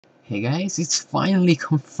Hey guys, it's finally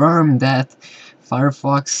confirmed that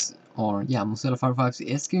Firefox, or yeah, Mozilla Firefox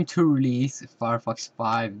is going to release Firefox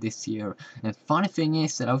 5 this year. And funny thing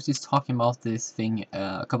is that I was just talking about this thing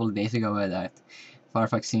a couple of days ago that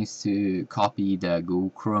Firefox seems to copy the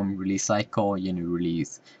Google Chrome release cycle,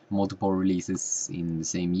 release multiple releases in the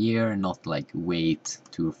same year, not like wait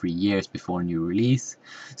 2 or 3 years before a new release.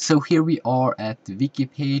 So here we are at the wiki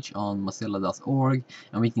page on mozilla.org,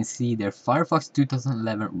 and we can see their Firefox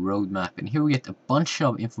 2011 roadmap, and here we get a bunch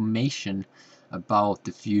of information about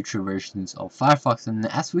the future versions of Firefox. And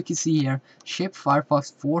as we can see here, ship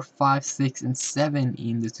Firefox 4, 5, 6, and 7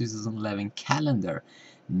 in the 2011 calendar.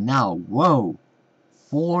 Now, whoa!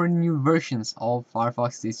 4 new versions of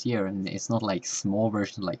Firefox this year, and it's not like small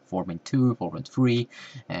versions like 4.2, 4.3,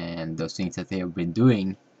 and those things that they have been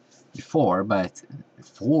doing before, but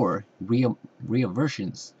 4 real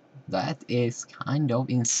versions. That is kind of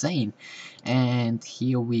insane. And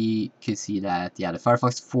here we can see that, yeah, the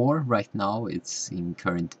Firefox 4 right now it's in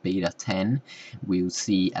current beta 10. We'll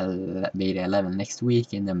see beta 11 next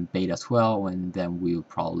week, and then beta 12, and then we'll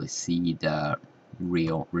probably see the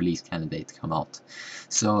real release candidate come out.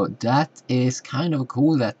 So that is kind of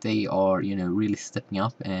cool that they are really stepping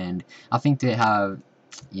up, and I think they have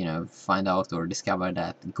find out or discover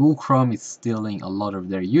that Google Chrome is stealing a lot of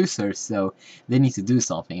their users, so they need to do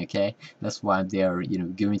something. Okay, that's why they're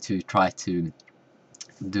going to try to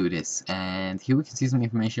do this. And here we can see some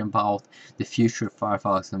information about the future of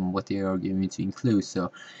Firefox and what they are going to include.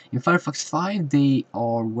 So in Firefox 5 they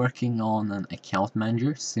are working on an account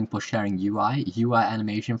manager, simple sharing UI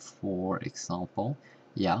animation for example,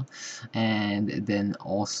 yeah, and then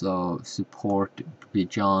also support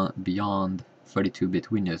beyond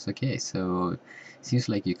 32-bit Windows. Okay, so seems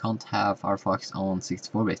like you can't have Firefox on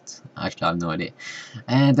 64-bit. Actually, I have no idea.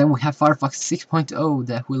 And then we have Firefox 6.0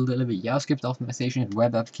 that will deliver JavaScript optimization,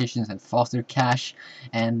 web applications, and faster cache.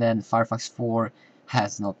 And then Firefox 4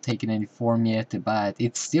 has not taken any form yet, but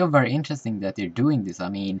it's still very interesting that they're doing this. I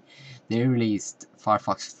mean, they released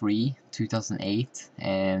Firefox 3 2008,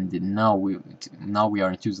 and now we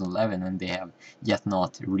are in 2011, and they have yet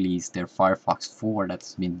not released their Firefox 4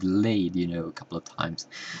 that's been delayed, a couple of times.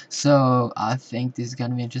 So I think this is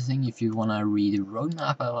gonna be interesting. If you wanna read the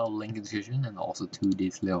roadmap, I'll link in the description, and also to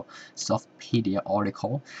this little Softpedia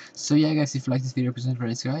article. So yeah, guys, if you like this video, please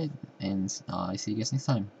subscribe, and I see you guys next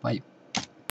time. Bye.